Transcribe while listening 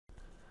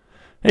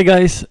Hey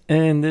guys,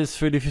 in this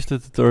 3DVista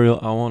tutorial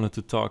I wanted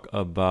to talk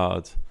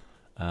about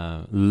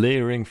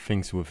layering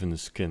things within the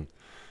skin.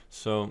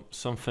 So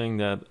something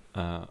that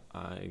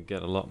I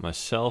get a lot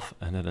myself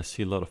and that I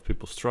see a lot of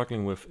people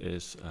struggling with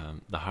is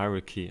the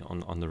hierarchy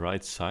on the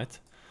right side.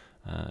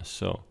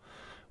 So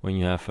when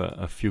you have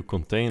a few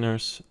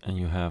containers and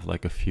you have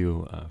like a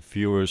few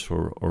viewers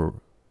or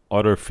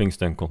other things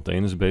than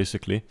containers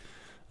basically,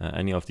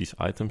 any of these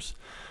items,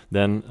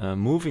 then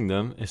moving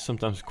them is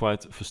sometimes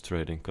quite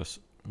frustrating because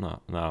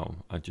now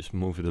I just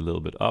move it a little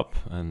bit up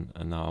and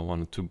now I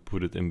wanted to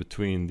put it in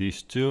between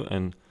these two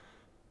and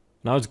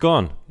now it's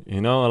gone, you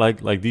know,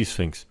 like these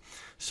things.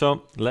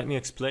 So let me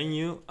explain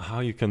you how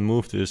you can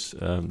move this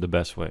the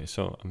best way.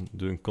 So I'm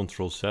doing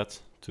Control Z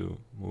to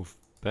move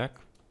back.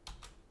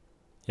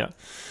 Yeah.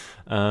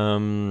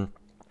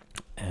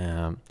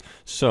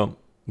 So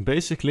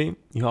basically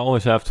you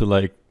always have to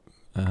like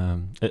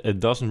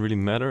it doesn't really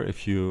matter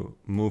if you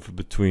move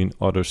between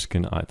other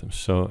skin items.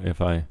 So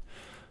if I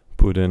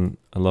put in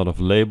a lot of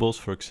labels,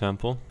 for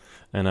example,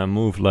 and I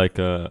move like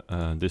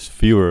this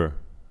viewer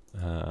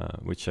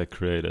which I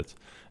created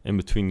in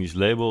between these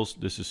labels,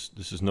 this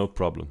is no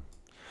problem.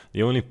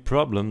 The only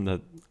problem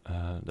that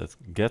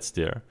gets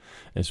there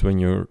is when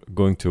you're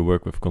going to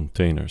work with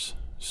containers.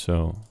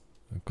 So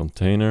a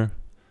container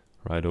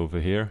right over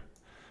here,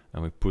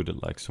 and we put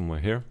it like somewhere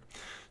here.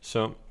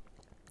 So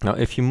now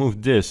if you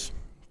move this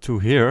to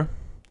here,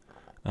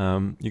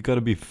 you got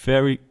to be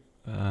very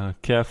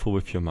careful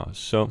with your mouse.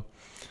 So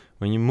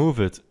when you move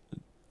it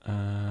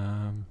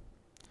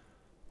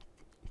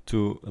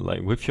to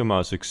like with your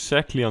mouse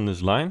exactly on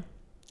this line,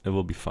 it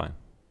will be fine.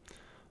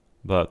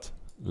 But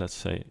let's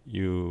say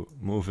you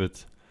move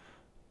it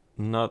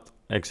not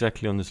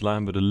exactly on this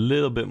line, but a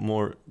little bit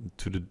more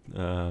to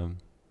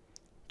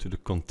the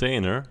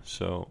container.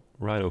 So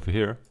right over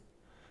here,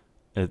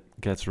 it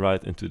gets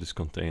right into this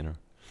container.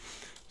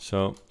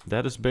 So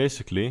that is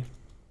basically,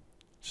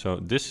 so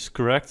this is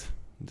correct,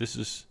 this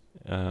is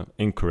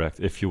incorrect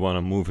if you want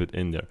to move it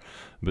in there,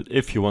 but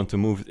if you want to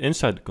move it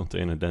inside the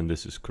container, then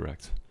this is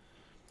correct.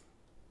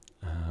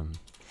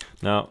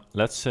 Now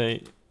let's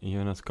say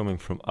you're not coming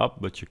from up,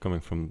 but you're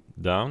coming from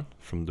down,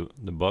 from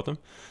the bottom.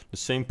 The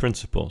same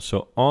principle.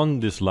 So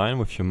on this line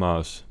with your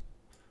mouse,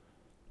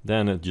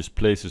 then it just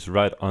places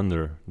right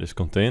under this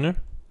container.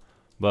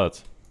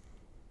 But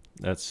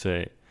let's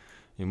say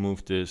you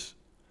move this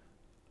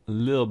a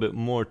little bit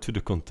more to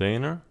the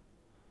container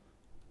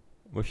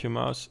with your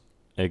mouse,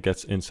 it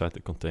gets inside the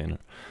container.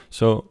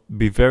 So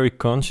be very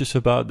conscious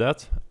about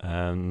that,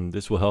 and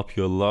this will help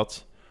you a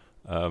lot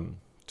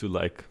to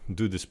like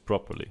do this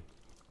properly.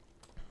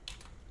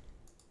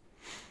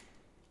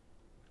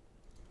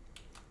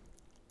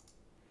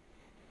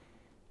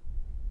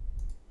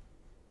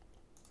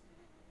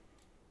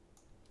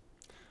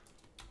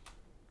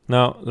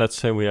 Now let's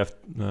say we have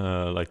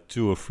like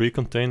 2 or 3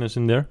 containers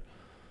in there.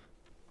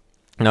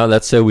 Now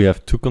let's say we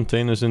have 2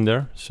 containers in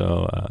there.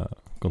 So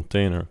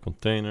container,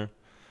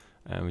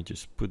 and we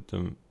just put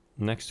them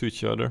next to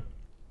each other.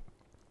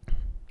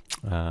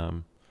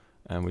 And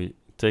we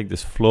take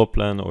this floor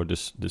plan or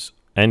this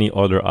any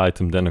other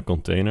item than a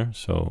container.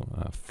 So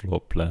floor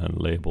plan,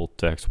 label,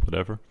 text,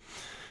 whatever.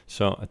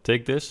 So I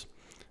take this,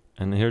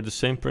 and here the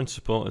same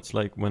principle. It's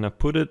like when I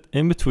put it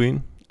in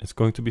between, it's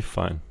going to be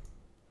fine.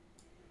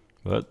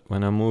 But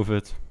when I move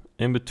it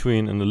in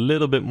between and a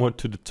little bit more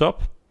to the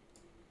top,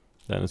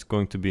 then it's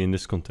going to be in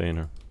this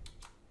container.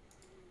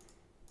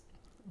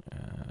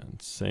 And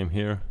same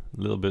here,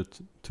 a little bit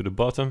to the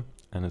bottom,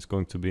 and it's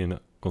going to be in a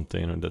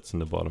container that's in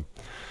the bottom.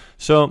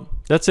 So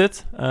that's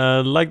it.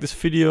 Like this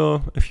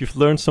video if you've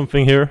learned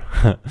something here,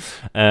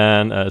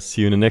 and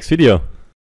see you in the next video.